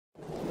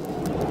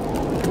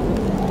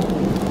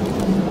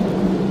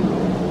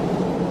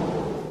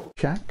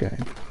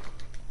shotgun.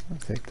 I'll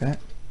take that.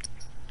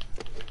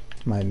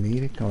 Might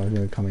need it. Oh, it's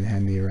gonna come in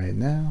handy right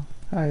now.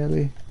 Hi,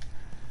 Ellie.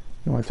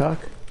 You wanna talk?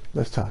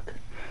 Let's talk.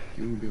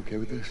 You gonna be okay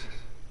with this?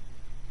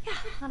 Yeah,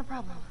 not a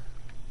problem.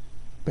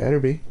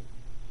 Better be.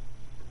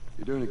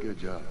 You're doing a good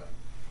job.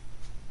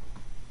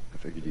 I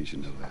figured you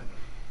should know that.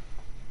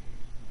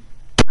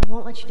 I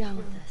won't let you down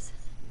with this.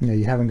 Yeah,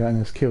 you haven't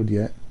gotten us killed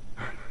yet.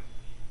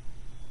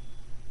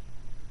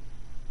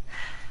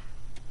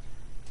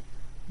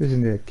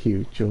 Isn't that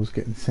cute? Joel's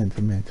getting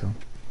sentimental.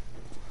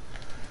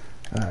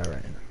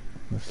 Alright,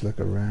 let's look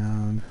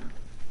around.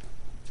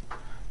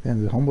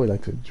 Damn, the homeboy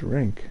likes to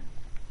drink.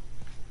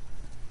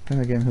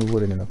 Then again, who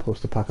wouldn't in a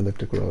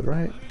post-apocalyptic world,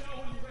 right?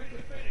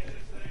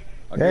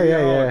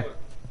 Yeah.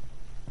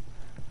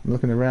 I'm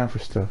looking around for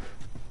stuff.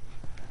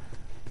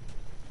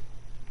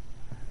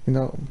 You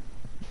know...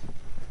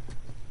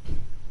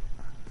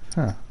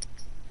 Huh.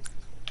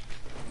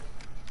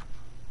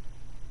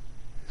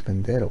 It's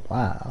been dead a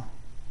while.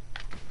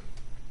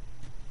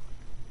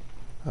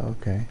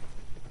 Okay.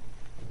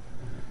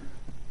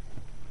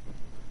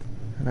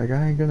 Like,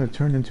 I ain't gonna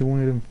turn into one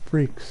of them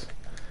freaks.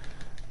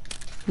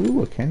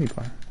 Ooh, a candy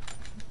bar.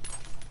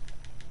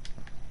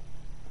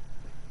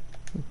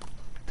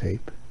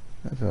 Tape.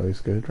 That's always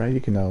good, right?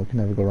 You can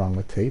never go wrong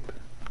with tape.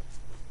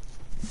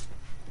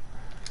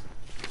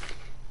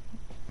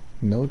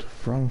 Note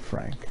from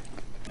Frank.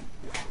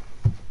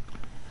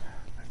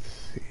 Let's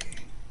see.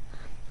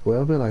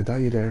 Well, Bill, I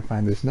thought you'd ever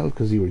find this note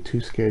because you were too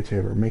scared to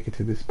ever make it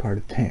to this part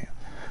of town.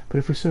 But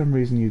if for some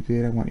reason you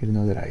did, I want you to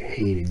know that I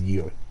hated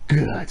your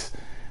guts.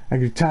 I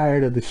grew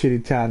tired of the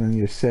shitty town and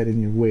your set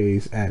in your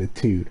ways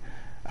attitude.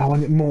 I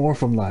wanted more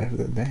from life.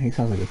 Dang, he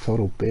sounds like a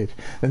total bitch.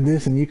 Than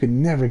this, and you could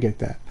never get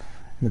that.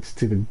 And that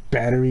stupid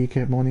battery you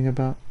kept moaning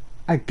about?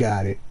 I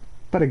got it.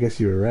 But I guess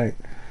you were right.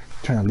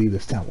 Trying to leave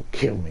this town will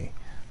kill me.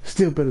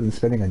 Still better than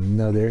spending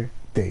another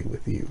day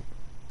with you.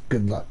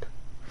 Good luck,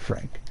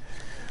 Frank.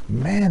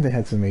 Man, they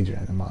had some major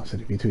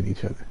animosity between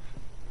each other.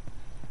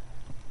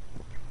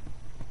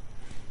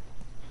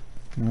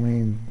 I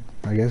mean,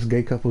 I guess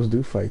gay couples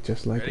do fight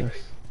just like us.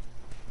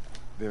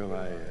 Bill,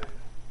 I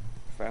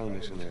found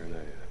this in there and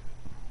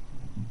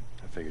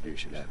I figured you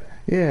should have it.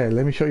 Yeah,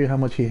 let me show you how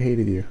much he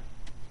hated you.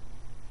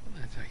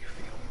 That's how you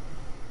feel.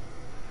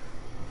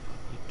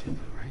 You did,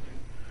 right?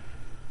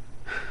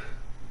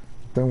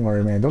 Don't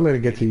worry, man. Don't let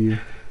it get to you.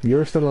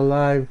 You're still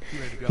alive.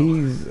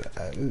 He's...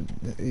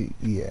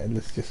 yeah,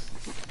 let's just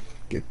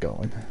get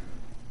going.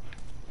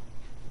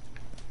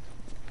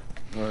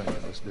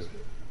 Alright, let's do it.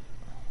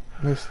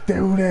 Let's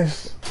do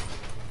this.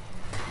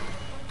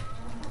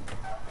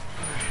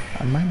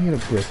 I might need a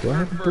brick. Do I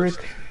have a brick?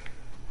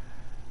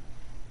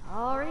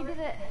 Already did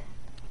it.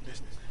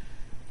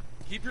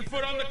 Keep your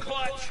foot on the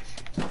clutch.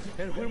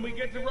 And when we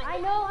get to... I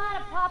know how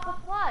to pop a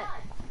clutch.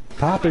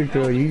 Pop it,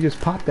 girl. You just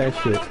pop that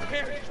shit. Don't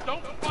care. Just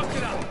don't fuck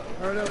it up.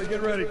 Alright, Ellie,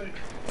 get ready.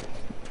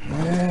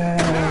 Yeah.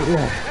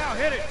 Now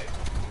hit it.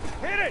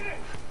 Hit it.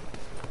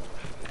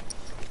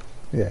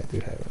 Yeah, I do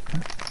have it.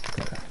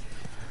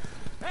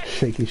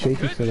 Shaky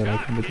so that I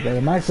can get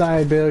together. My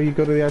side, Bill. You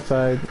go to the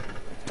outside.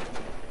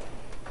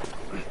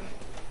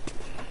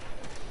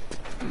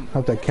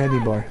 Hope that candy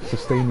bar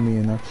sustained me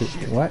enough to...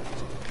 What?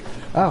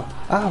 Oh!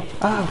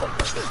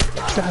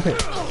 Stop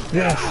it!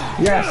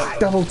 Yes!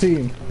 Double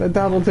team! The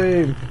double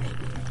team!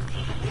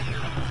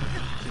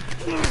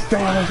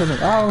 Stay away from me!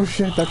 Oh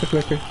shit, that's a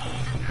clicker.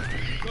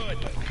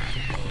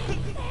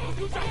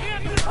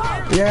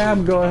 Yeah,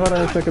 I'm going. Hold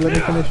on a second. Let me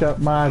finish up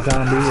my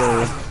zombie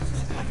or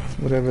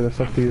whatever the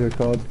fuck these are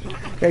called.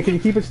 Hey, can you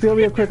keep it still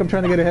real quick? I'm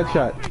trying to get a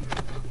headshot.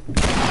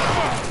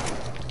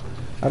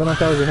 I don't know if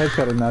that was a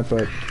headshot or not,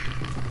 but...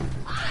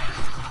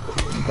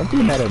 Don't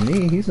be mad at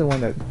me. He's the one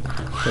that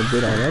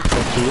did all that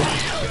stuff to you.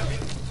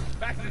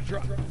 Back to the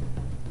truck.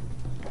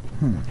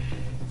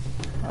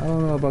 I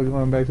don't know about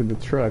going back to the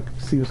truck.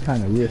 Seems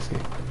kind of risky.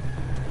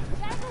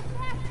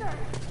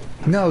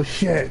 No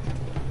shit.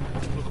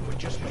 Look, we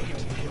just made it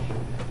to the hill.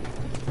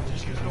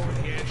 Just get over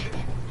the edge.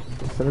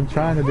 That's what I'm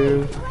trying to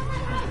do.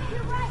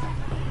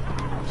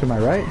 To my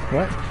right?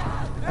 What?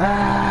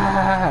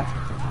 Ah!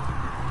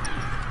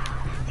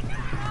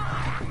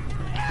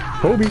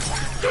 Kobe!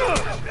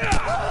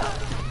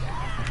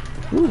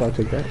 Ooh, I'll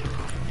take that.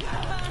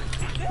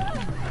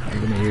 I'm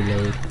gonna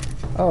reload.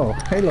 Oh,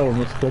 hello,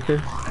 Miss Clicker.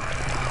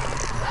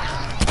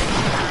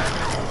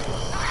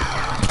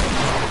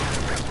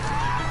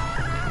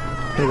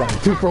 They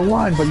got 2 for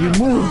 1, but you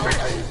move!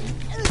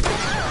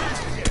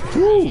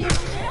 Woo!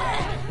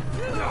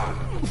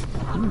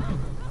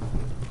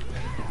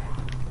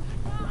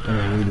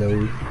 I'm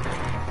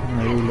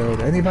gonna reload.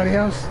 Anybody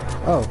else?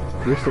 Oh,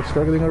 you're still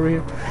struggling over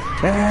here?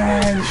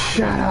 And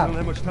shut I up! don't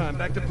have much time.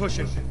 Back to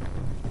pushing.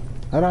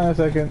 Hold on a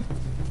second.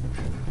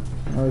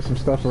 Oh, there's some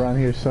stuff around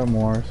here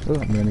somewhere. Oh,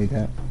 I'm gonna need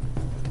that.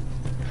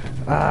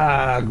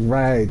 Ah,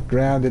 right.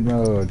 Grounded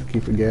mode.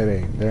 Keep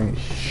forgetting. There ain't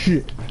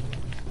shit.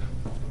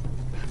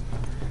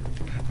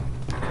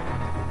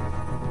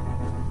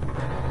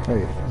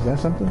 Wait, is that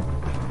something?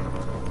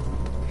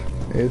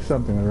 It's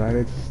something, alright?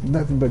 It's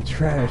nothing but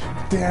trash.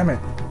 Damn it!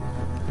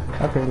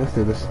 Okay, let's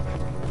do this.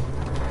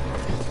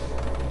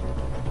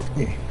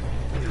 Yeah.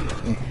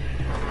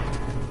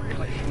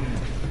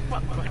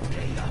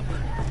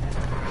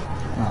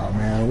 Oh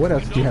man, what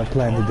else do you have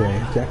planned today?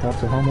 Jack off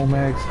to Homo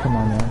Mags? Come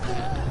on now.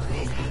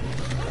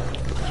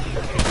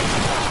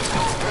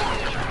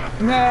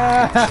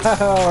 No!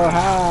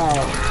 How?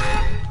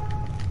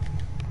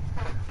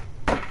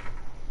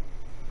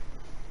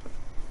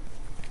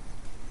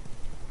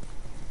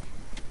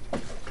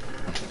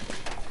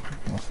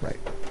 That's right.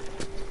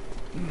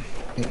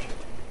 Yeah.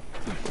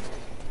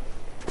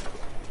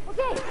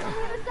 Okay, on the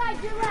other side,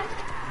 to your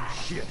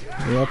left. Shit.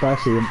 Yep, I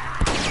see him.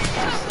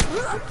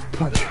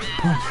 Punch,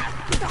 punch.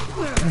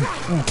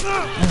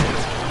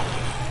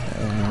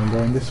 And I'm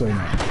going this way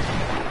now.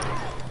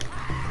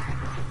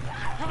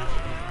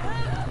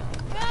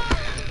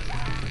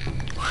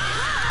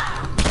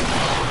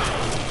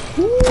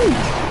 Woo!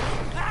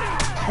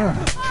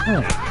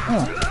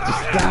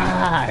 Just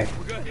die!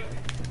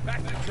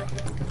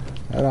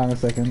 Hold on a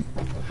second.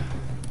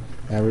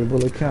 Every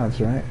bullet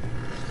counts, right?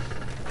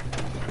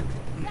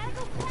 Gotta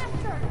go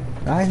faster.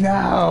 I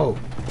know!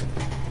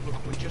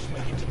 Look, we just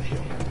make it to the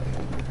hill.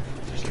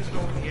 Just get it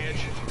over the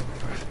edge.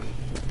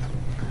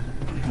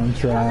 I'm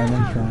trying.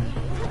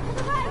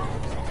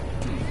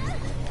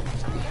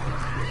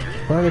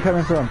 Where are they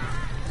coming from?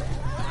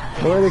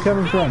 Where are they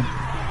coming from?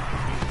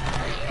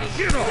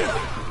 Get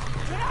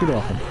off! Get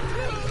off him.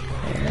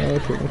 Oh,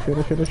 shit.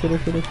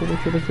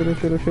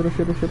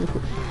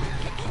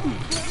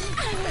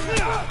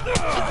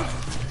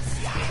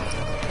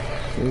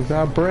 She's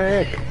a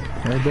brick.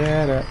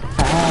 Da-da-da.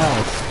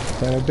 Ow.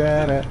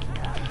 Da-da-da-da.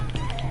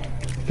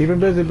 Keep him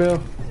busy, Bill.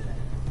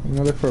 I'm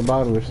gonna look for a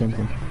bottle or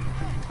something.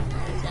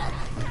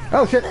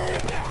 Oh shit!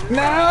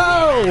 No!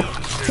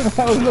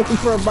 I was looking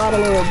for a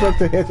bottle or a brick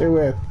to hit her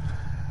with.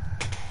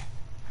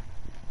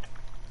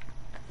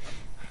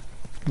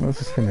 Well,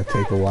 this is gonna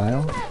take a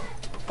while.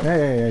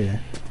 Yeah.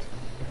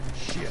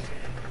 Shit.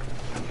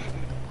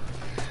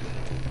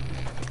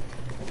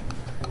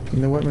 You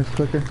know what, Miss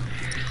Clicker?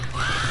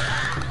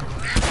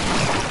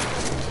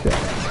 Shit.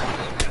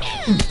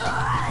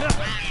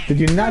 Did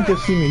you not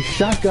just see me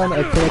shotgun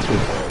a Clicker?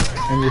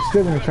 And you're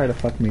still gonna try to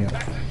fuck me up.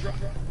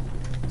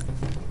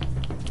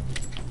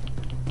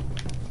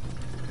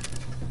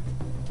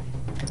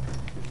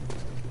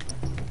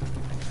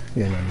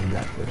 Yeah, I need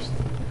that first.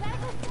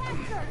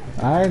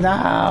 I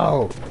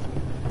know!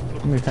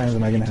 How many times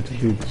am I gonna have to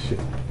do this shit?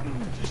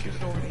 Just get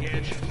it over the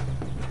edge. I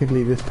can't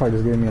believe this part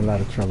is giving me a lot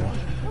of trouble.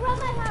 Around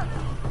that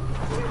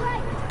house. To your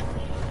right.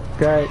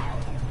 Okay.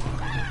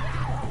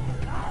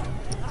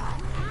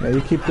 Yeah,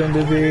 you keep them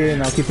busy,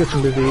 and I'll keep this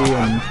one busy,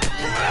 and...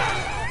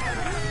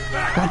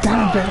 God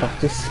damn it, Bill!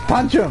 Just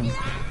punch him!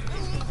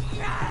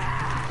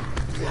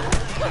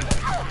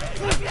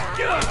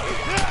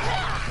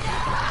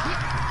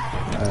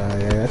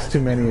 Yeah, that's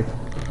too many.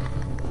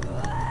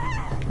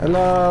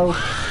 Hello!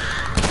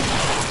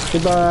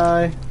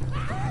 Goodbye!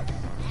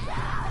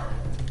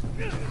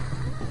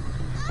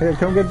 Here,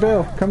 come get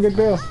Bill! Come get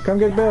Bill! Come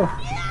get Bill!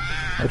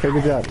 Okay,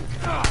 good job.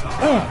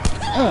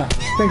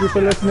 Thank you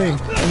for listening,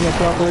 and your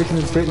cooperation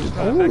is great.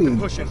 Holy,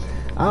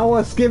 I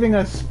was giving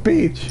a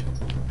speech!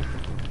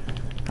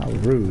 How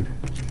rude.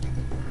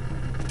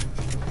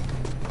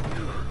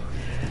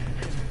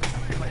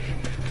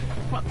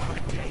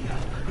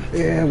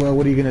 Yeah, well,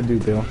 what are you gonna do,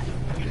 Bill?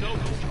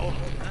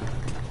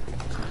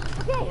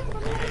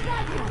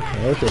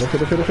 Oh, shit.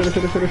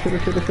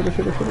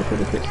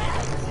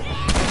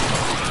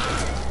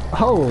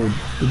 Oh,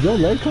 did your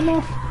leg come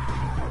off?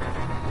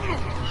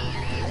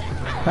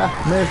 Ha,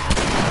 miss.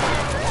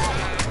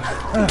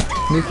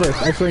 Me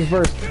first. I swing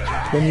first.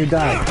 Then you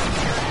die.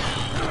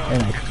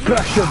 And I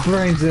crush your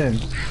brains in.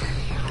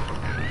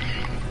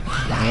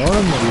 Oh,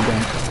 no, you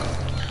don't.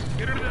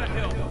 Get her to that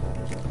hill.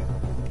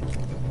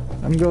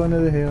 I'm going to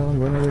the hill. I'm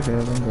going to the hill.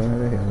 I'm going to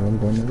the hill. I'm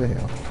going to the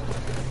hill.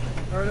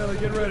 All right, Ellie,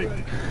 get ready.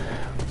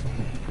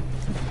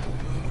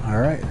 All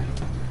right.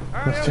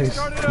 Let's chase.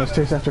 Let's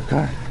chase after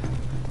car.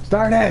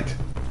 Start it.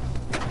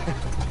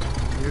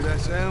 Hear that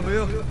sound,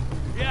 Bill?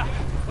 Yeah,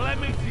 well that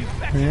means he's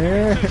back.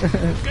 Yeah.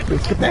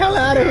 Let's get the hell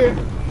out of here.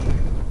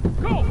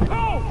 Go!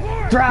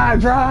 Forward!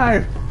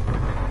 Drive!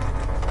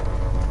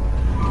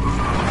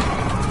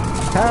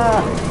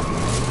 Ah!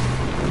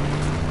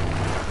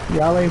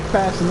 Y'all ain't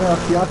fast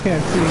enough. Y'all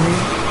can't see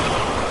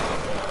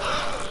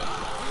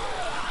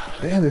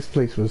me. Damn, this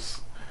place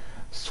was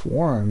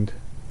swarmed.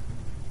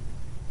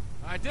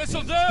 Alright,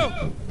 this'll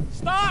do!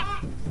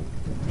 Stop!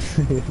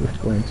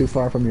 Going too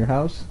far from your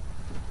house?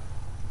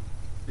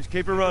 Just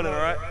keep her running, all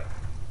right?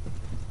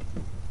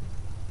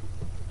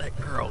 That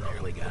girl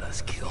nearly got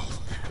us killed.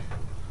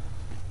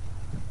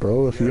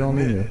 Bro, if you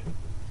only knew.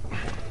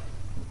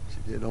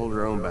 She did hold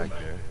her own back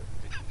there.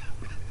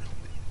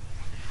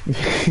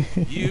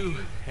 You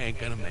ain't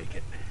gonna make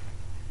it.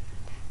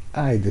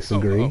 I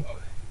disagree.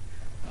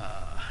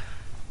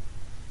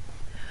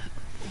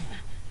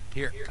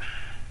 Here.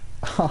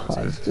 Oh,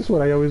 it's just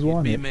what I always You'd be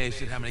wanted.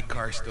 amazed at how many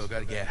cars still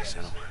got gas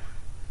in them.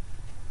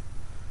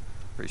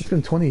 It's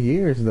been 20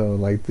 years though.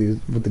 Like,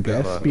 would the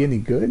gas be any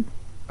good?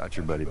 About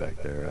your buddy back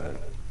there,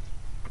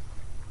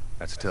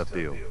 that's a tough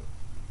deal.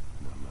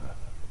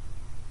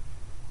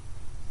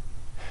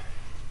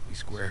 We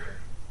square.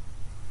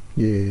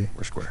 Yeah.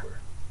 We're square.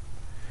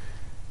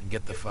 And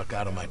get the fuck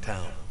out of my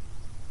town.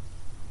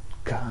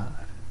 God,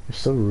 you're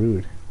so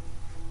rude.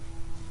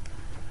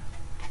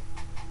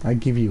 I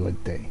give you a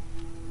day.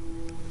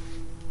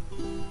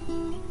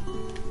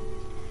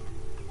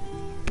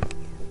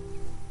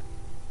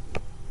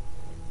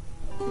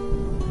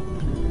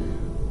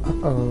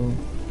 Uh-oh.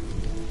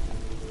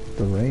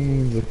 The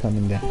rains are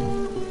coming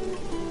down.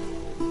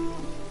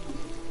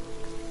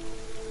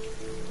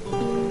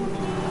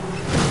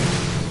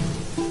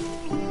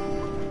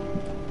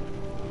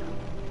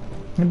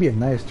 It'd be a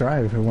nice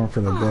drive if it weren't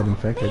for the dead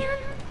infected.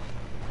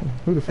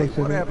 Who the fuck is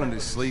What that? happened to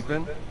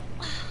sleeping?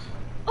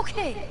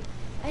 Okay,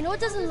 I know it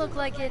doesn't look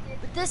like it,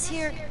 but this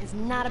here is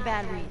not a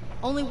bad read.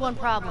 Only one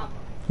problem.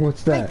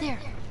 What's Right that? there.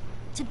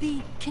 To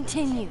be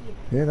continued.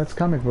 Yeah, that's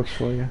comic books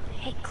for you. I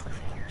hate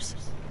cliffhangers.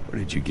 Where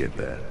did you get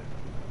that?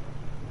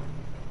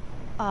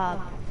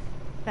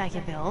 Back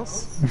at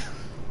Bill's.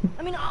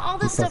 I mean, all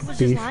this You stuff was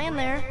thief. just lying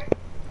there.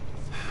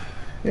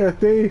 You're a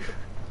thief.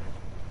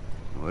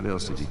 What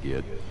else did you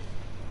get?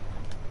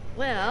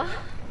 Well,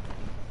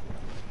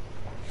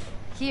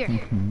 here.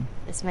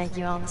 This make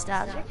you all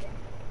nostalgic?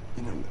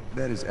 You know,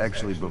 that is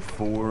actually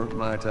before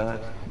my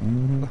time.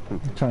 I'm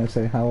trying to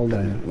say how old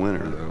I am.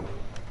 Winter, though.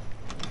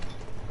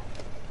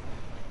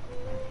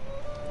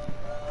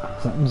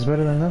 Something's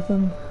better than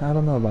nothing? I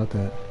don't know about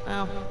that.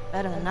 Well,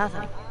 better than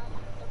nothing.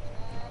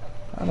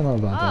 I don't know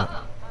about that.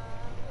 Oh,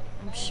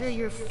 I'm sure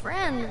your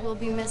friend will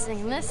be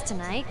missing this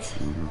tonight.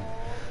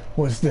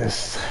 What's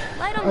this?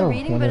 Light on the Oh,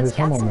 reading, one but of it's his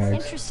got some homo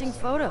mags. interesting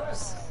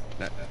photos.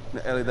 Now,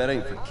 Ellie, that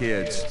ain't for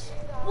kids.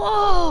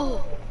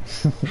 Whoa!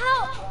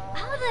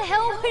 How the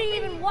hell would he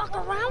even walk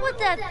around with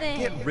that thing?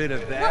 Get rid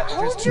of Well, that.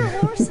 hold your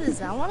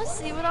horses. I want to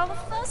see what all the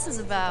fuss is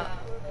about.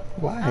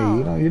 Why? Oh.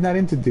 You know, you're not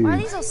into Why are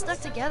dudes. these all stuck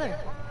together?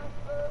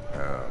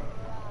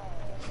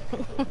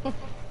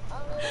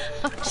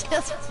 I'm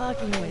just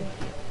fucking with you.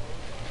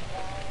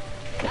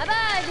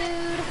 Bye-bye,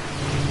 dude.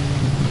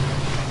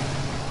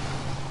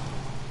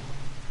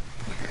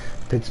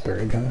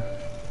 Pittsburgh, huh?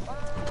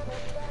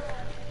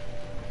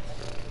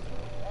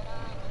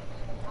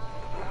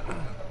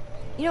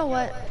 You know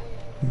what?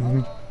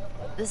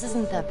 This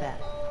isn't that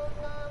bad.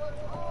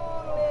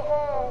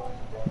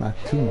 Not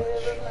too much.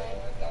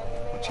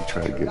 What you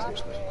try to get some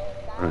sleep.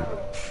 Right.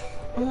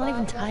 I'm not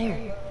even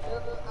tired.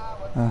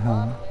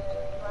 Uh-huh.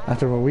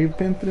 After what we've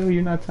been through,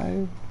 you're not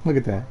tired? Look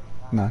at that.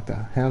 Knocked the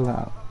hell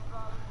out.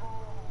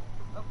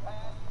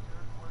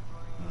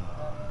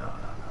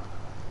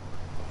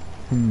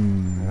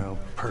 Well,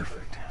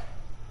 perfect.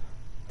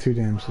 Too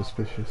damn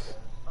suspicious.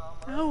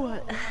 Oh,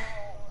 what?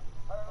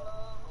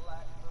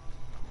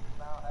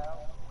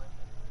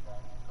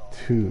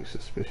 Too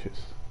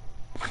suspicious.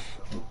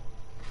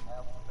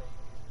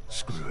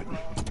 Screw it.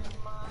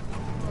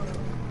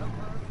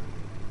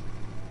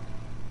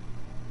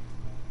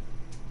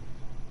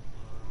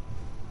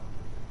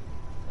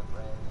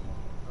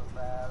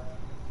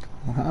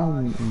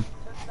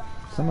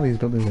 Some of these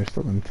buildings are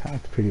still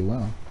intact pretty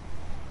well.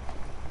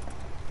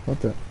 What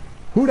the?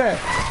 Who that?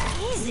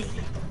 Easy.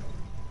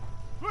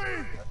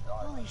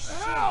 Holy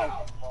shit.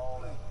 Are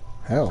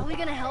Hell. we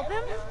gonna help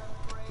him?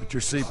 Put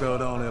your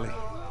seatbelt on, Ellie.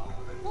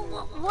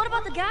 Well, what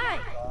about the guy?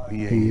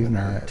 We ain't He's even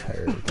not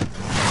hurt.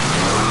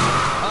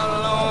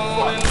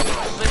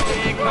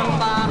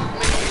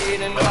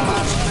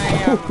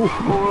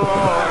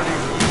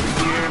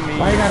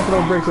 Why you gotta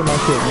throw bricks at my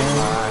shit, man?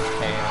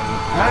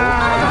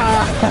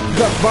 Ah!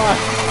 The boss!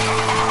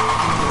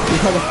 You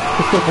gotta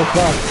the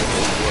boss.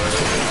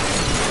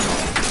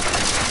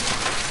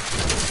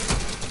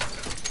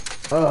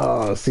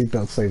 Oh,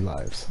 seatbelts save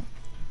lives.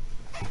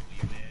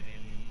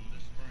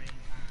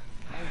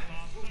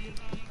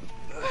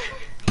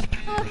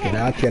 Okay. Get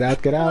out, get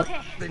out, get out. Okay.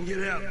 Then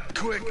get out,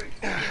 quick.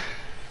 They're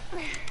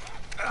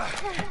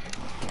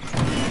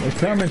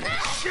coming.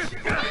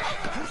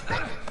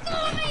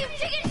 Oh, you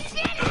chicken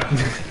shit!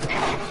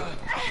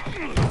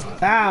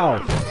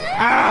 Ow!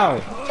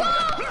 Ow!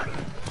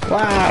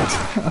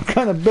 Wow! I'm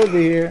kind of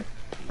busy here.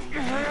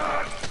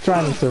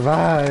 Trying to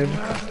survive.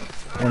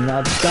 And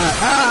not die.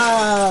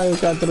 Ah! I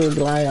got through the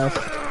glass.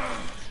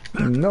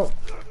 Nope.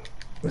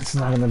 That's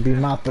not gonna be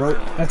my throat.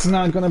 That's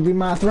not gonna be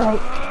my throat.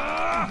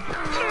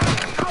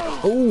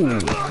 Ooh.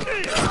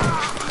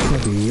 It's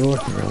gonna be your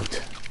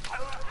throat.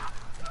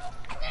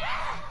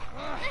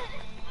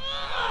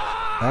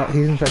 Oh,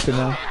 he's infected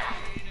now.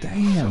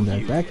 Damn,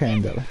 that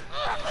backhand though.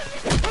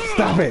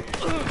 Stop it!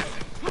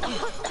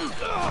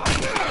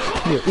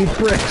 Here, eat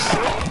bricks.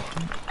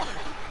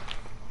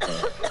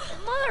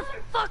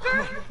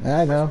 Motherfucker!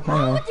 I know, What's I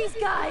wrong know. with these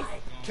guys?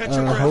 Catch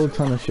your A whole breath.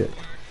 ton of shit.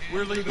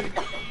 We're leaving.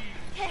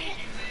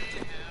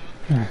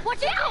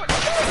 Watch out!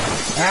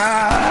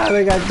 Ah,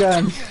 they got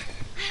guns.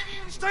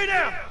 Stay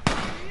down.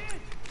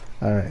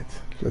 Alright,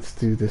 let's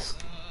do this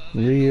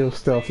real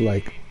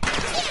stealth-like.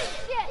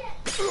 Shit!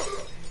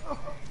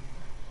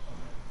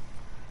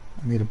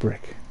 I need a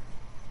brick.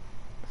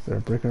 Is there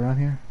a brick around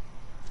here?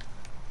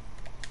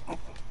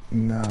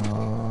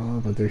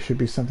 No, but there should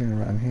be something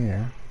around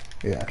here.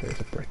 Yeah,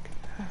 there's a brick.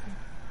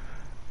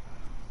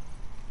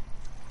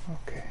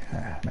 Okay,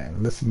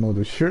 man, listen mode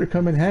will sure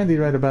come in handy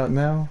right about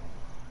now.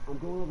 I'm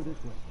going over this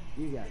way.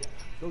 You got it.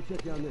 Go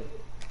check down there.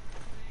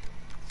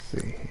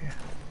 Let's see here.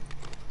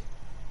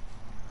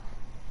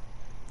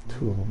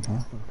 2 of them,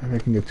 huh? Maybe I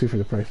can get 2 for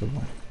the price of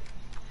 1.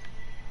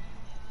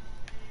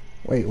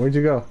 Wait, where'd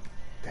you go?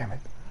 Damn it.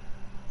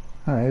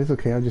 Alright, it's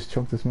okay. I'll just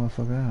choke this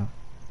motherfucker out.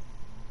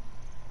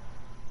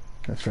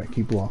 That's right.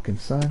 Keep walking,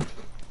 son.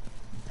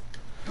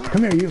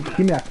 Come here, you. Give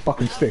me that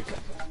fucking stick.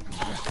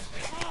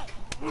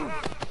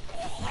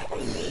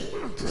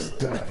 Just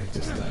die.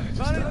 Just die.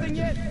 Just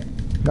die.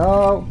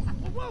 No.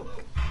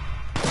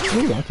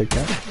 Ooh, I'll take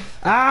that.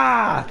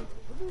 Ah!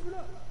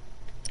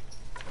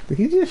 Did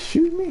he just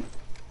shoot me?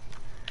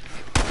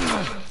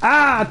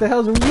 Ah! What the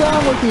hell's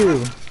wrong with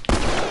you?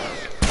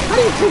 How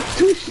do you take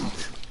 2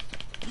 shots?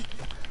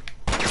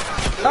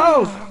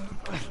 Oh!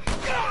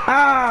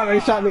 Ah! They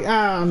shot me.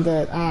 Ah, I'm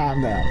dead. Ah,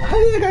 I'm dead. How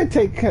do you think I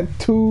take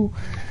 2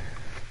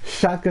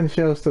 shotgun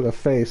shells to the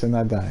face and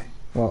not die?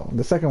 Well,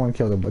 the second one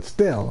killed him, but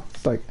still,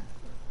 it's like,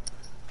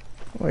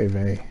 wait,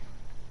 Vinny.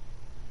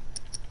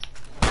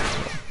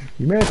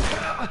 You missed.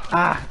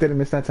 Ah, didn't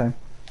miss that time.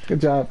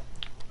 Good job.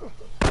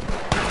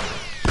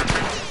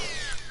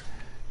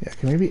 Yeah,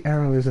 okay, maybe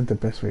arrow isn't the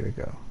best way to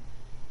go.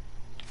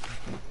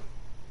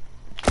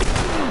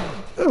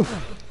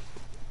 Oof.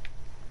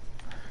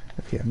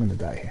 Okay, I'm gonna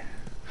die here.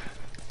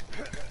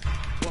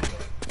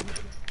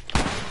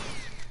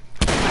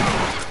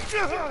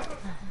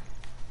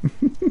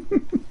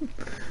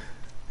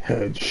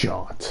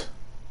 Headshot.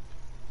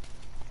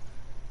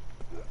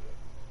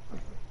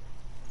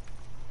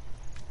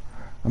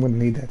 I'm gonna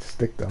need that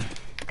stick though.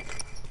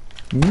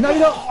 No, you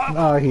don't!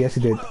 Oh, yes,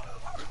 he did.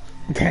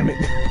 Damn it.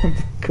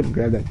 Couldn't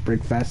grab that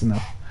brick fast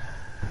enough.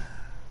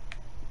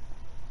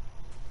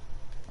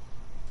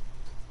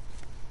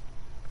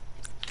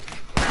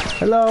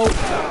 Hello!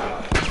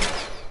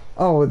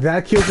 Oh,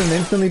 that kills him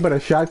instantly, but a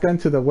shotgun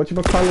to the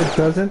whatchamacallit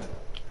doesn't?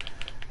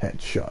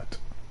 Headshot.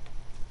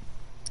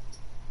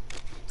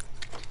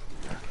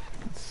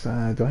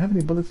 Do I have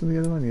any bullets in the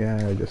other one?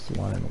 Yeah, just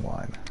 1 and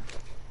 1.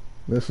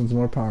 This one's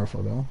more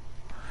powerful though.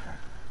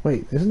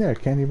 Wait, isn't there a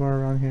candy bar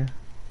around here?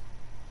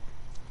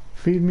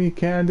 Feed me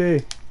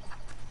candy.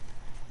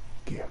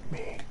 Give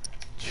me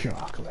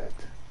chocolate.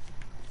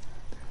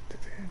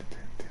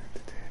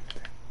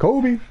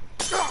 Kobe!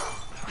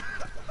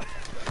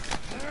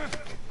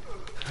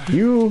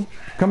 You!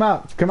 Come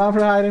out! Come out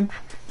from hiding!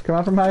 Come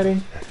out from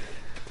hiding!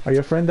 Or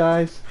your friend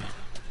dies.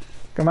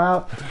 Come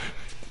out!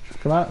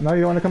 Come out! No,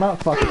 you don't want to come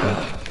out? Fuck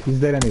him. He's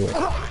dead anyway.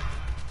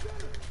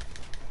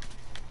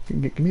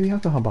 Give me the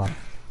alcohol bottle.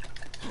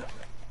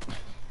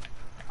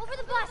 Over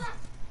the bus.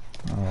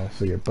 Oh,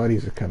 so your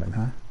buddies are coming,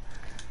 huh?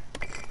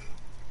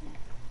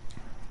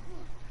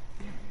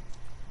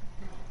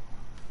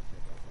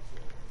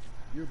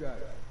 You got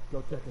it.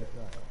 Go check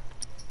inside.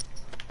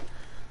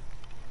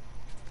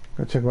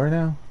 Go check where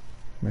now?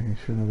 Making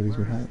sure nobody's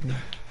behind me.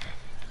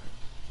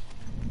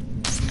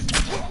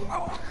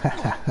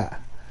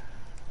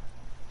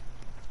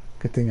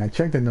 Good thing I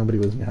checked that nobody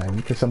was behind me,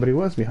 because somebody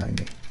was behind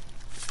me.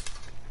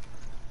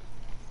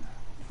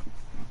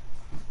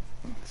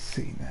 Let's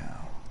see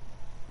now.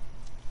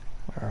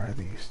 Where are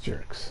these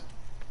jerks?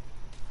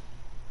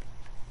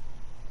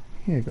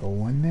 Here you go,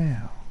 1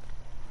 now.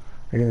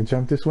 Are you gonna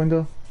jump this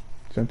window?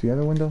 Jump the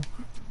other window?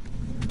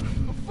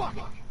 Oh,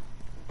 fuck!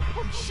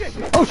 Oh, shit!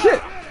 Oh shit!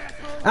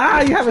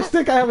 Ah, you have a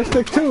stick, I have a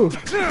stick too!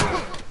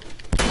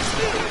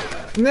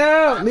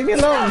 No! Leave me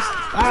alone!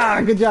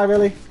 Ah, good job,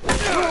 Ellie!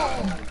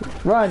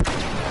 Run!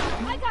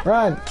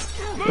 Run!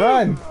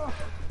 Run!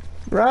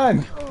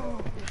 Run!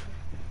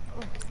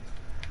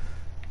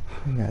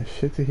 I got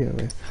shit to heal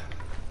with.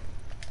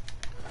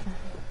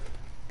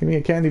 Give me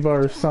a candy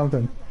bar or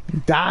something.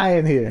 Die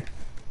in here!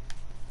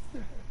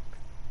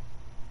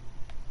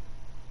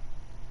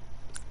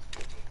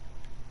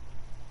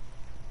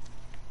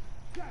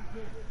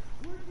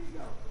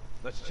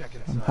 Let's check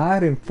it I'm out.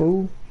 hiding,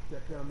 fool.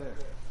 Check down there.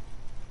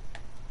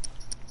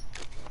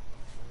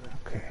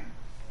 Okay.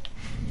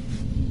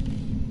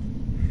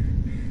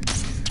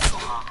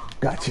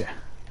 Gotcha.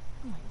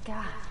 Oh my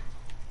god.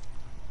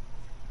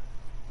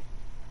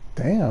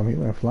 Damn, he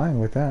went flying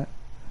with that.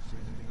 See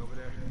anything over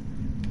there?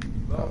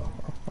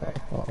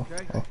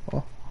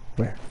 Oh.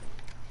 Where?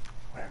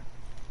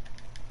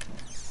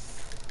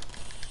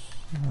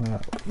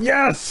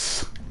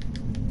 Yes!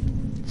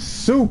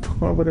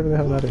 Soup! Or whatever the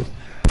hell that is.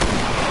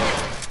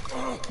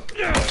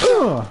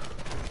 Ugh.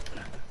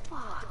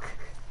 Fuck.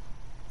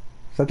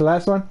 Is that the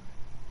last one? Is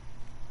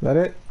that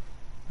it?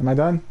 Am I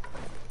done?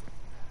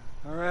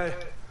 All right.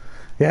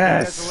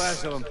 Yes! That's the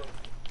last of them.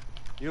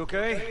 You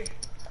okay?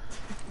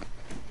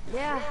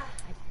 Yeah,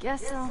 I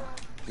guess so.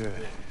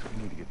 Good.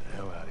 We need to get the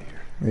hell out of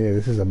here. Yeah,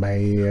 this is a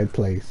bad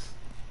place.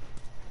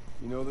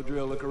 You know the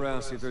drill. Look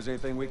around, see if there's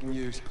anything we can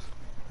use.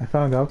 I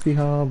found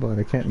alcohol, but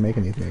I can't make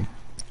anything.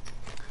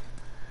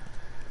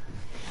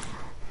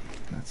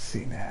 Let's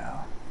see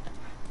now.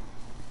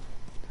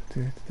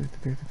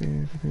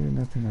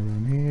 Nothing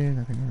around here,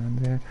 nothing around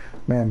there.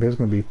 Man, Bill's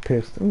gonna be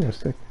pissed. Ooh, a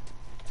stick.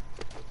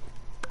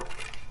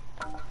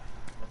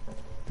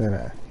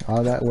 That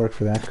all that work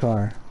for that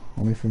car,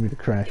 only for me to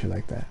crash it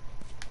like that.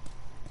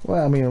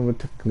 Well, I mean, it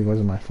technically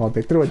wasn't my fault.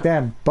 They threw a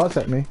damn bus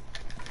at me.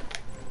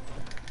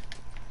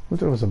 Who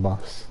threw us a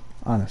bus?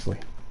 Honestly.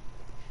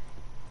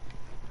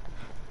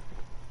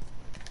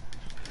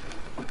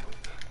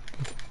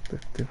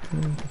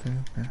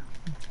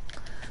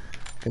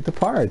 Get the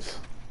parts.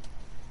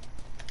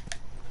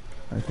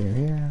 Anything in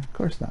here? Of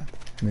course not.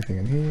 Anything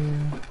in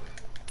here?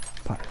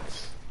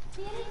 Parts.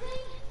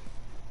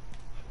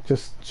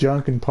 Just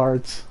junk and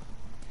parts.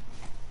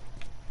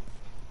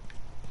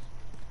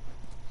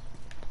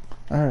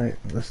 Alright,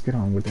 let's get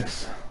on with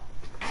this.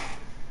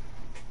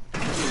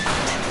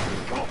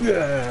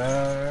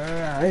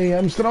 I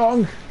am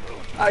strong.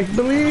 I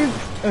believe.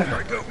 There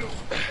I go.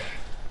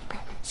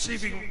 See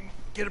if you can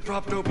get it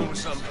propped open with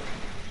something.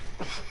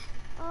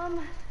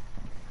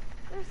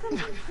 There's some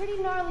pretty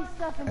gnarly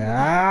stuff in there.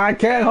 I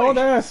can't hold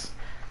this.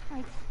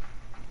 Like...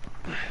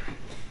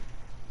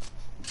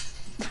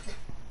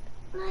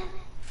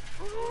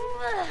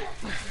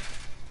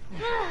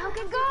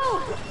 Okay,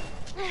 go!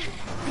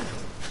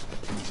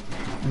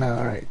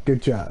 Alright,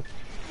 good job.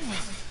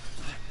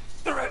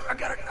 Alright, I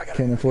got it.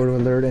 Can't afford to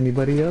alert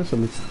anybody else, so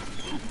let's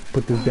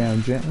put this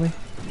down gently.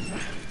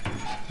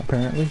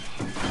 Apparently.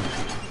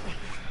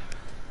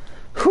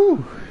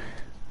 Whew!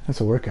 That's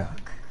a workout.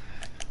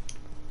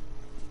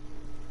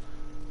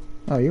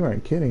 Oh, you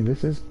weren't kidding.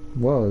 This is...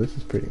 Whoa, this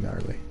is pretty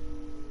gnarly.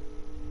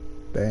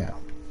 Damn.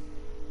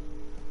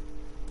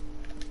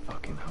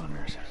 Fucking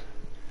hunters.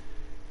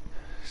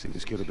 See,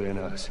 this could have been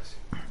us.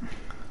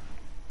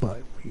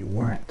 But we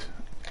weren't.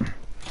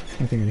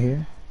 Anything in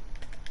here?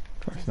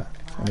 Of course not.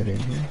 Anything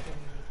in here?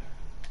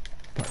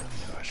 Parts.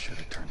 I should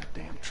have turned the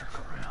damn truck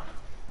around.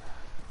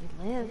 We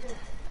lived.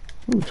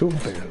 Ooh,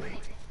 tools. Barely.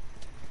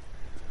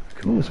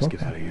 Come on, let's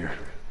get out of here.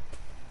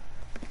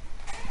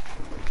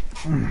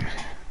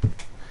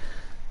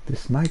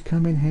 This might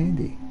come in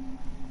handy.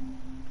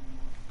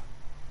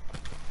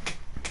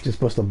 Just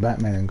bust a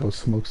Batman and go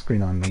smoke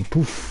screen on them.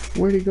 Poof!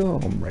 Where'd he go?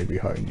 I'm right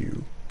behind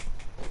you.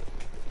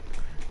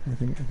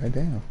 Everything got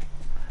down.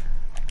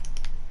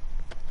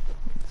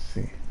 Let's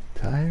see.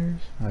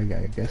 Tires? I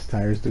guess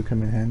tires do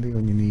come in handy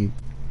when you need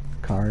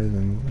cars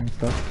and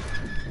stuff.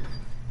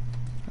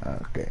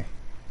 Okay.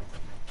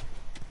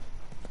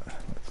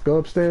 Let's go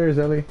upstairs,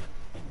 Ellie.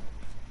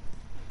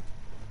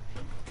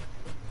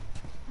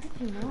 How did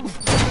you know?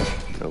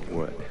 Know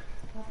what?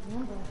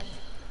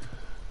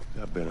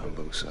 I've been on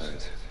both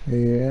sides.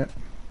 Yeah.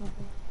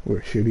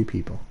 We're shitty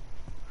people.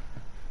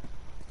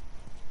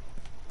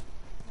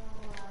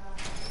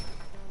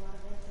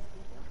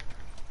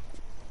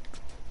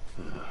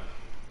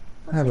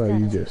 How about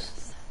you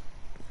just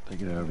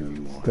Take it however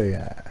you want. stay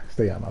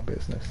out of my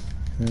business,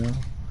 you know? Guess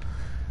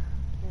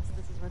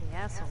this is where the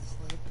assholes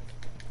sleep.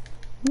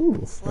 Ooh,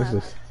 what's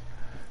this?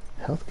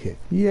 Health kit.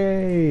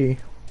 Yay!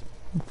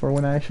 For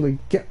when I actually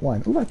get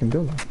one. Ooh, I can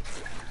build one.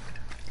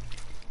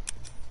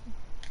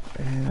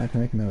 And I can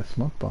make another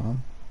smoke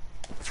bomb.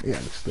 Yeah,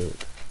 let's do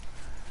it.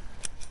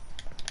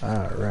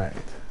 Alright.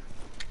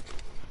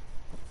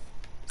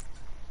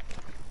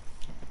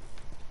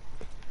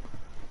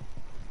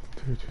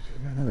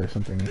 I know there's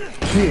something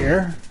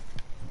here.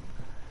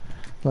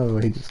 Love the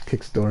way he just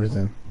kicks doors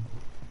in.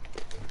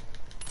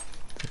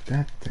 Take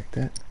that, take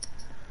that.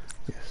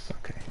 Yes,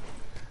 okay.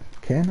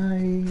 Can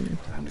I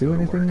do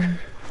anything?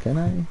 Can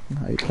I?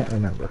 I can't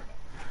remember.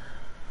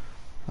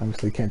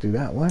 Obviously can't do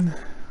that one.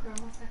 We're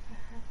almost after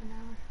half an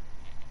hour.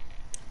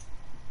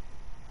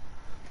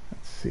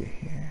 Let's see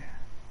here.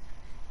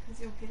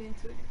 Because you'll get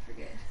into it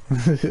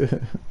and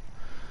forget.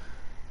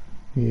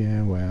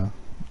 Yeah, well.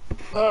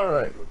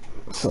 Alright.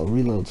 So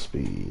reload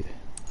speed,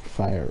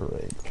 fire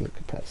rate, click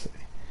capacity.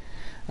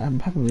 I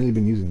haven't really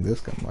been using this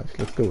gun much.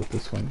 Let's go with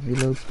this one.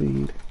 Reload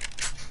speed.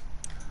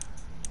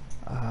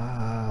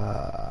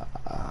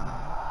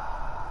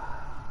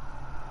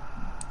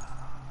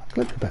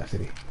 Clip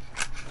capacity.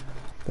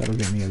 That'll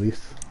get me at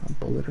least a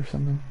bullet or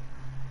something.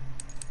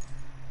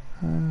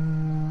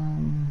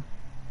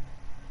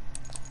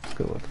 Let's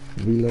go with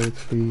reload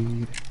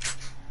speed.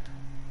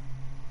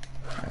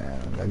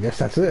 And I guess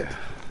that's it.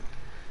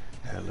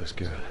 That looks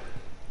good.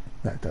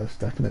 That does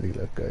definitely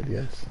look good,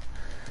 yes.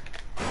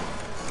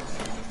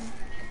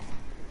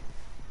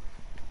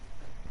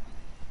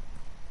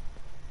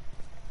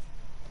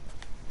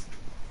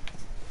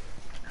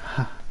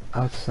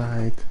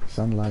 Outside,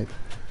 sunlight.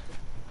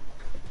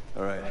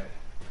 Alright.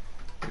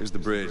 Here's the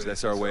bridge.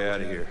 That's our way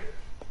out of here.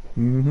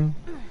 Mm-hmm.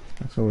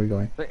 That's where we're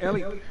going. Hey,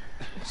 Ellie,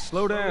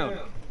 slow down.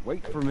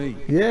 Wait for me.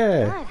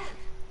 Yeah!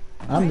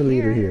 I'm the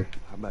leader here.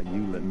 How about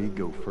you let me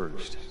go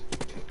first?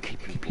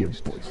 Keep your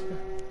voice.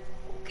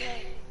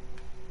 Okay.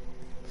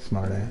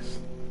 Smart ass.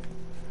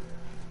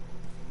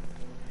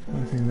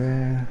 Nothing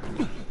there.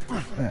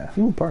 Yeah.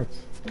 Ooh,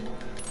 parts.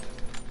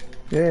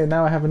 Yeah,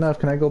 now I have enough.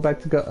 Can I go back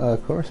to go?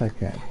 Of course I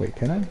can. Wait,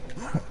 can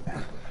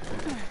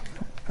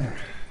I?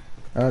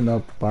 Oh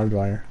no, barbed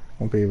wire.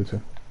 Won't be able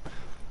to.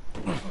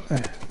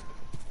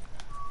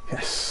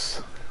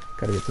 Yes.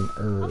 Gotta get some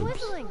I'm herbs.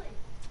 whistling.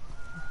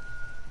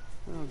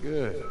 Oh,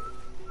 good.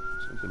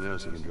 Something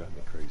else you can drive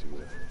me crazy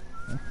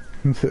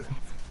with.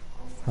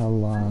 How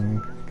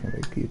long can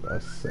they keep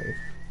us safe?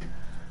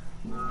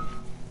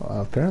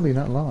 Well, apparently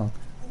not long.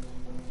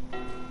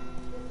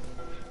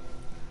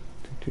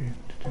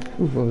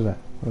 Ooh, what was that?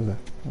 What was that?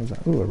 What was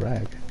that? Ooh, a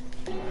rag.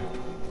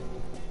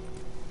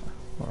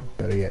 Or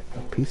better yet, a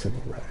piece of a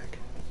rag.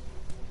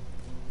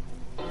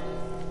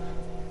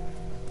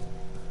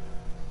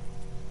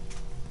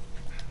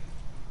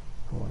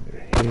 Go under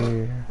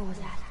here. What was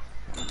that?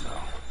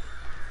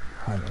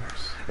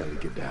 Hunters. Gotta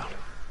get down.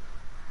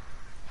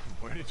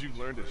 Where did you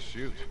learn to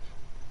shoot?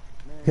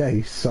 Yeah,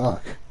 you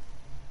suck.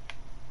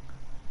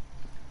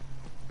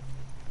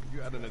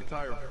 You had an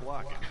entire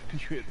flock. You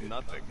hit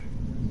nothing.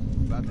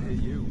 About to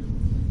hit you.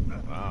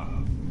 Ah,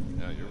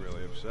 yeah, you're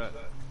really upset.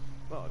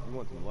 Well, if you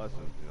want some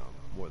lessons, you know,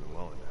 I'm more than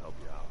willing to help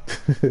you out.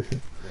 Yeah,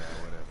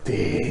 whatever.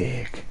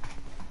 Dick.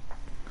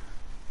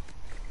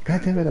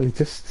 God damn it, Ellie,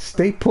 just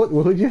stay put,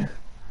 would you? Where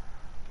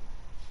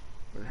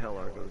the hell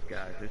are those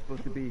guys? They're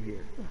supposed to be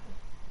here.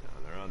 Yeah,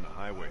 they're on the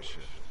highway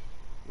shift.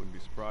 Wouldn't be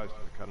surprised if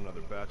they cut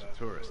another batch of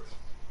tourists.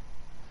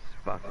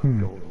 Fucking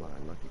gold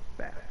mine, lucky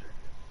bastard.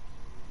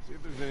 See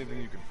if there's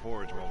anything you can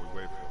forage while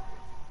we wait for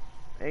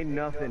them. Ain't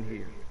nothing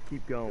here.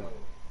 Keep going.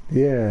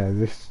 Yeah,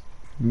 there's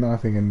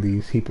nothing in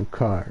these heap of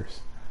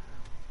cars.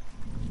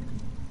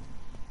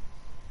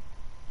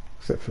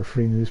 Except for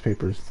free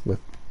newspapers with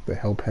the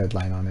help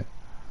headline on it.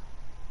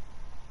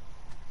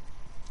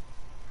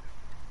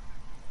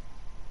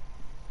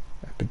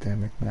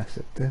 Epidemic,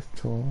 massive death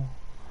toll.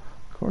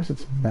 Of course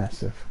it's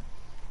massive.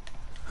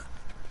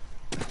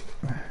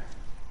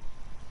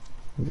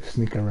 We'll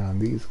sneak around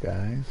these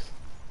guys.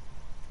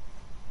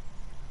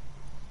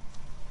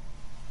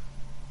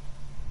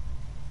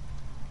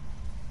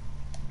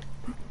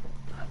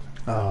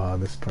 Oh,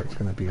 this part's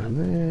gonna be a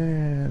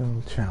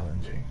little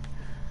challenging.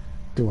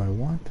 Do I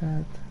want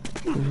that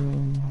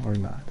room or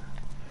not?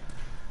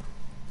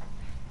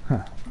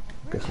 Huh.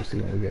 Guess we'll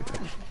see when we get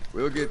there.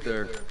 We'll get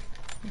there.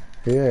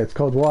 Yeah, it's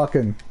called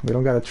walking. We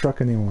don't got a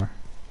truck anymore.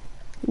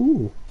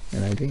 Ooh,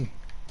 an ID.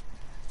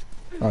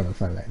 Oh, no,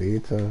 it's not an ID.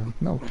 It's a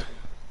note.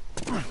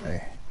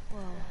 Hey. Whoa.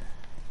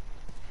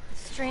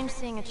 It's strange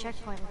seeing a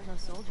checkpoint with no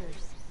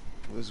soldiers.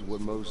 This is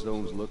what most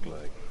zones look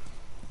like.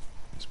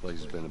 This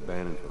place has been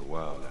abandoned for a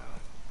while now.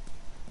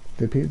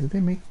 Did they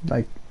make,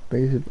 like,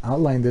 they should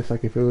outline this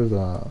like if it was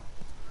a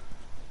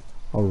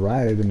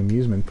ride at an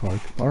amusement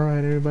park.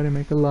 Alright, everybody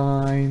make a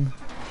line.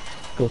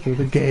 Go through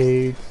the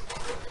gates.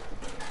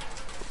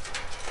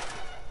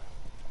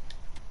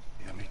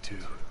 Yeah, me too.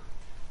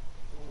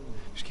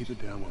 Just keep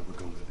it down while we're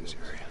going through this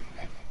area,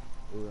 okay?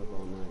 We're up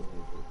all night.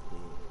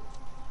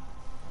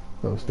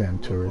 Those damn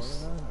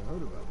tourists.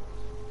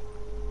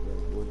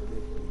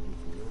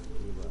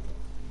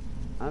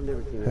 I've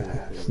never seen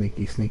anything.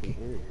 Sneaky, sneaky.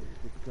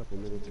 Just a couple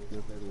minutes to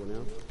snuff everyone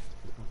else.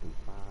 Fucking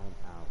 5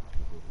 hours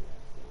before the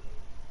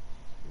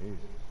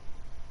accident.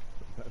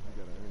 Sometimes you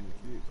gotta earn your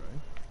keep,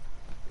 right?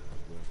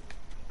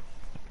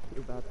 We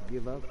were about to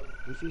give up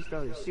when she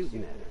started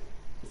shooting at us.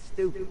 It's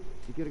stupid.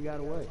 She could have got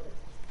away.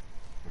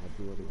 I had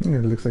 2 other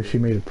It looks like she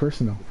made it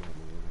personal.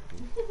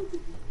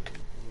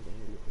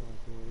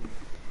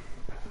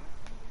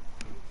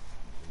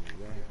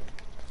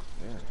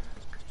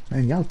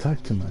 Man, y'all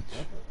talk too much.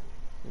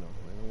 You know,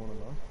 I don't want to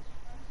know.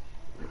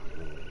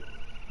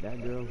 That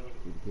girl, you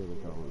can kill us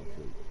all in the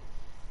street.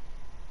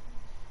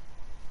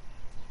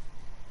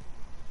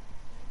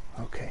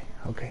 Okay,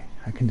 okay,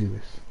 I can do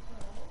this.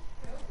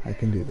 I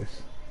can do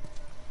this.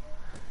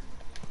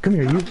 Come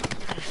here, you.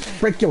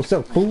 Break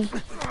yourself, fool.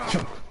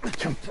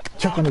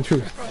 Choke on the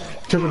truth.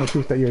 Choke on the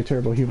truth that you're a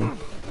terrible human.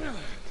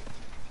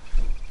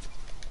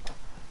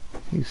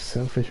 You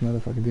selfish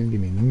motherfucker didn't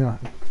give me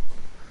nothing.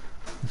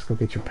 Let's go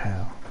get your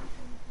pal.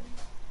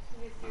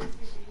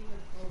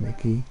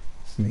 Sneaky,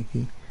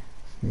 sneaky,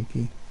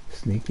 sneaky,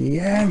 sneaky.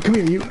 And come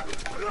here, you.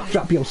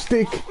 Drop your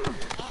stick.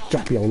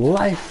 Drop your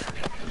life.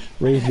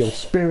 Raise your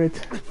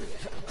spirit.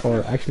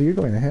 Or actually, you're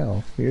going to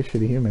hell. You're a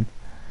shitty human.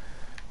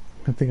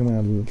 I think I'm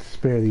going to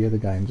spare the other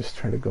guy and just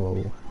try to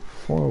go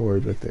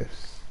forward with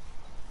this.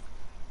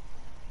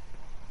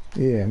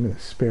 Yeah, I'm going to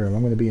spare him.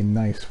 I'm going to be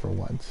nice for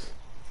once.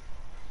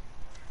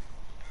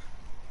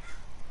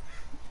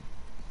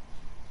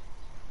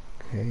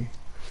 Okay,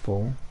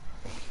 full.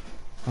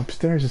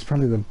 Upstairs is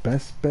probably the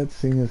best bet,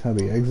 seeing as how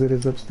the exit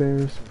is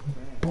upstairs.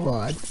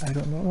 But I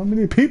don't know how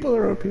many people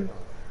are up here.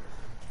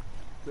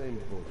 Same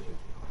bullshit.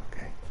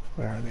 Okay,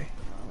 where are they?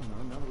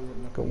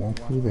 Got one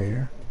through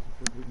there.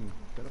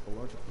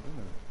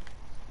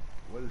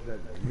 What is that?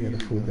 We got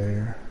a fool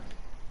there.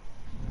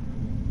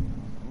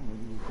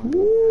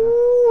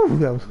 Ooh,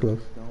 that was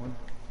close.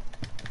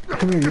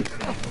 Come here, you.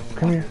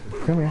 Come here.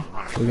 Come here.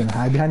 We're gonna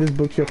hide behind this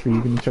bookshelf, or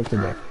you can choke to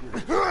death.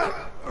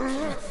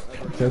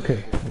 It's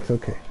okay. It's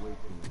okay.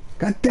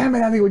 God damn it,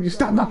 Abby! Would you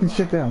stop knocking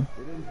shit down?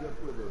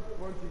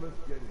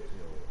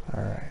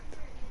 All right.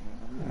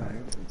 All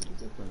right.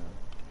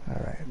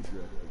 All right.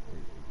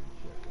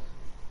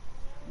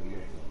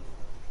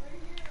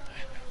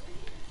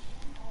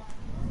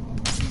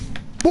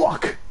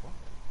 Fuck!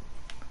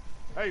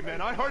 Hey,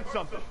 man, I heard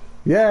something.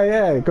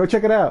 Yeah, go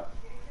check it out.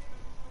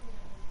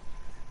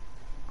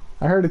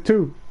 I heard it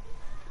too.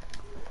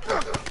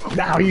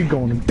 Now you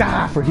gonna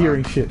die for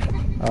hearing shit.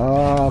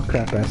 Oh,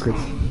 crap baskets.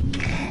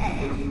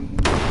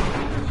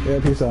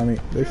 Yep, he saw me.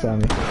 They saw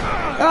me.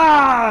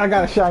 Ah, I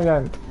got a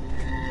shotgun.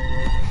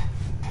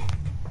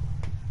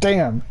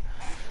 Damn.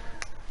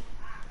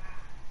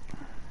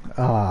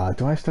 Ah,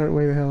 do I start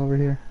way the hell over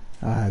here?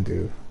 I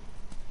do.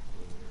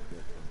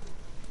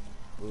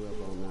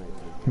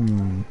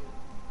 Hmm.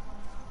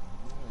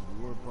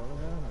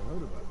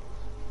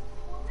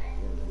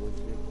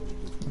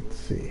 Let's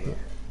see here.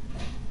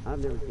 I've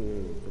never seen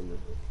anything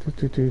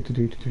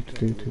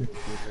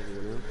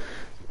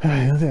The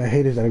only thing I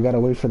hate is that I gotta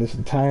wait for this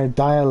entire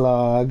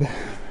dialogue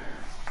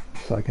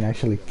so I can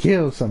actually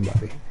kill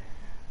somebody.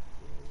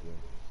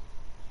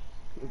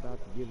 You're about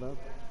to give up,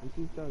 and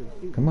she started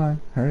shooting. Come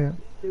on, hurry up.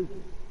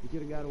 Stupid. You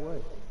could have got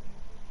away.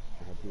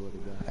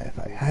 If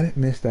I hadn't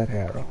missed that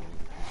arrow.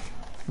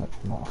 That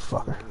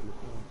motherfucker.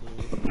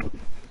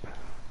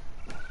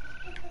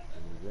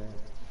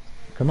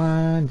 Come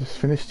on, just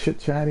finish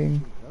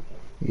chit-chatting.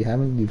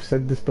 You've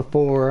said this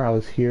before, I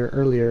was here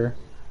earlier.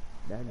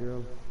 That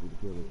girl, you'd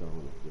kill us all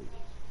in her sleep.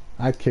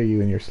 I'd kill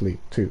you in your sleep,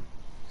 too.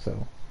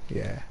 So,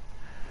 yeah.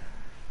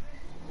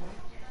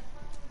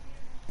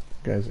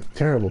 You guys are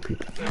terrible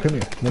people. Come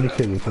here, let me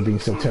kill you for being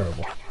so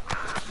terrible.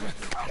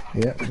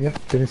 Yep.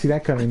 Didn't see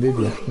that coming, did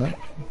you? No.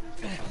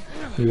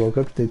 You woke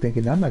up today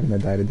thinking, I'm not gonna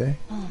die today.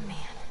 Oh, man.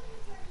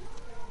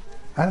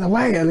 Out of the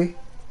way, Ellie!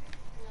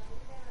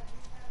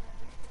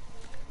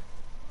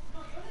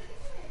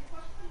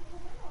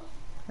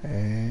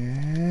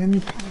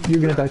 And you're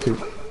gonna die too.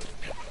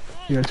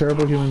 You're a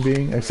terrible human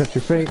being. Accept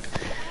your fate.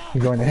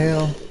 You're going to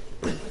hell.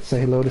 Say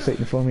hello to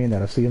Satan for me, and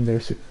I'll see him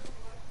there soon.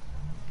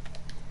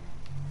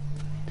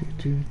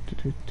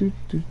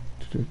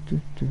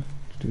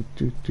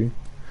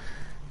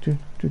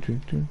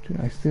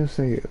 I still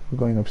say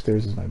going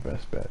upstairs is my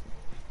best bet.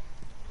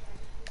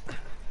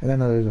 And I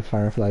know there's a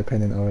firefly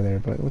pendant over there,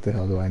 but what the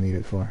hell do I need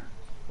it for?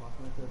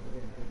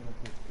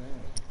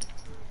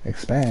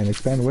 Expand?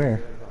 Expand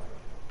where?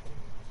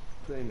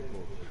 You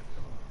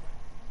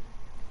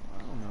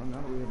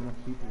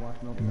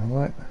know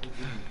what?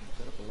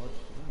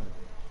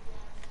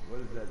 What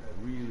is that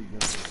really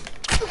gonna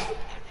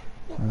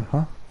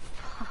Uh-huh.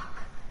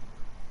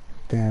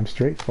 Damn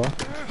straight,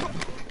 fuck.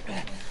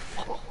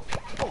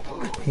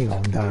 He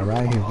gonna die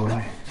right here,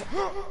 boy.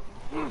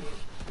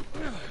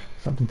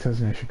 Something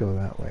tells me I should go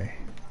that way.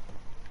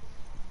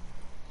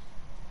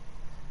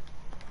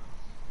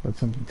 But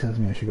something tells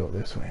me I should go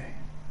this way.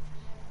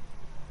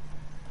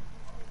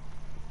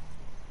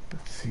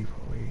 Let's see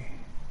what we...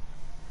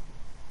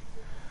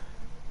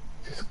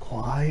 Just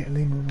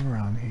quietly move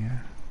around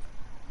here.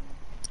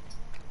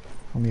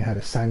 If only I had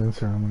a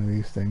silencer on one of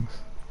these things.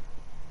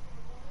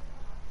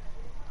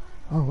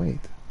 Oh wait.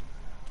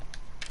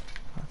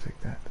 I'll take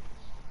that.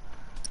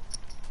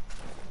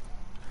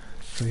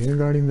 So you're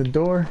guarding the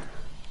door.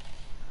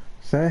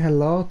 Say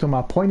hello to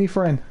my pointy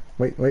friend.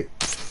 Wait.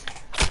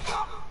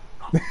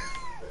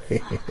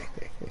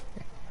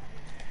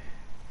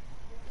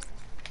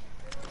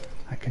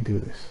 I can do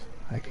this.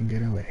 I can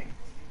get away.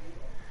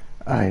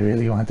 I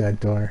really want that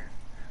door.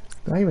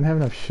 Do I even have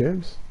enough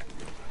shivs?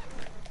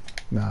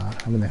 Nah,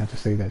 I'm gonna have to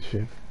save that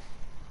shiv.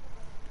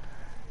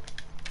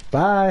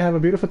 Bye, have a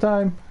beautiful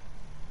time.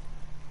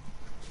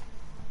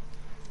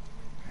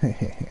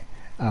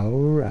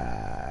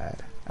 Alright.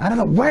 Out of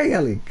the way,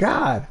 Ellie!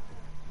 God!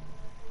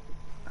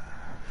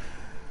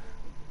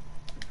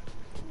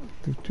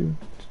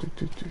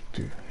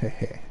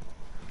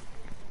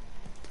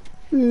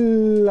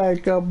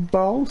 Like a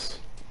boss.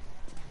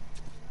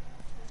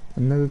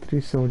 Another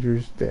 3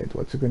 soldiers dead.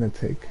 What's it gonna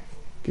take?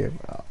 Give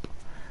up.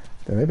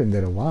 Then they've been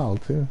dead a while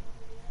too.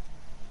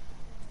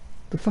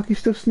 The fuck you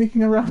still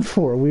sneaking around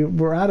for?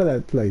 We're out of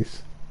that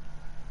place.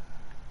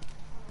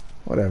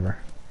 Whatever.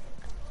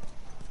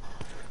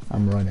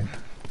 I'm running.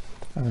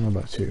 I don't know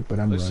about you, but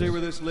I'm running. Let's see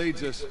where this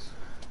leads us.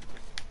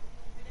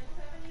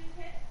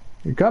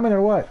 You coming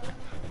or what?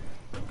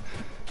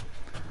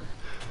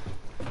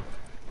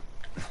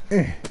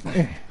 I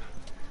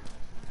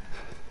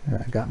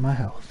got my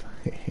health.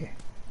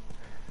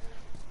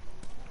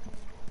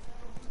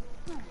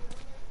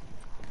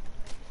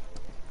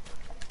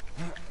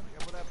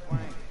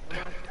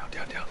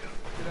 Down.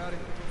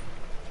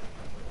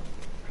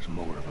 There's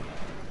more of them.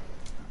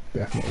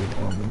 Definitely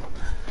more of them.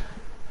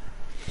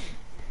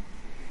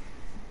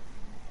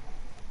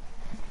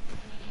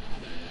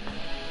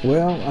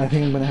 Well, I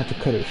think I'm gonna have to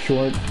cut it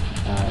short.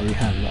 We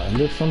have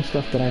there's some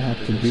stuff that I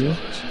have to do.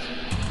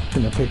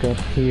 I'm gonna pick up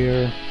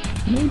here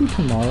maybe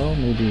tomorrow,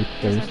 maybe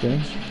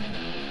Thursday.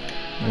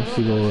 We'll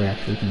see what we're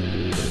actually gonna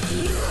do.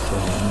 So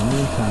in the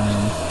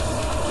meantime,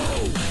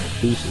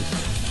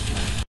 deuces.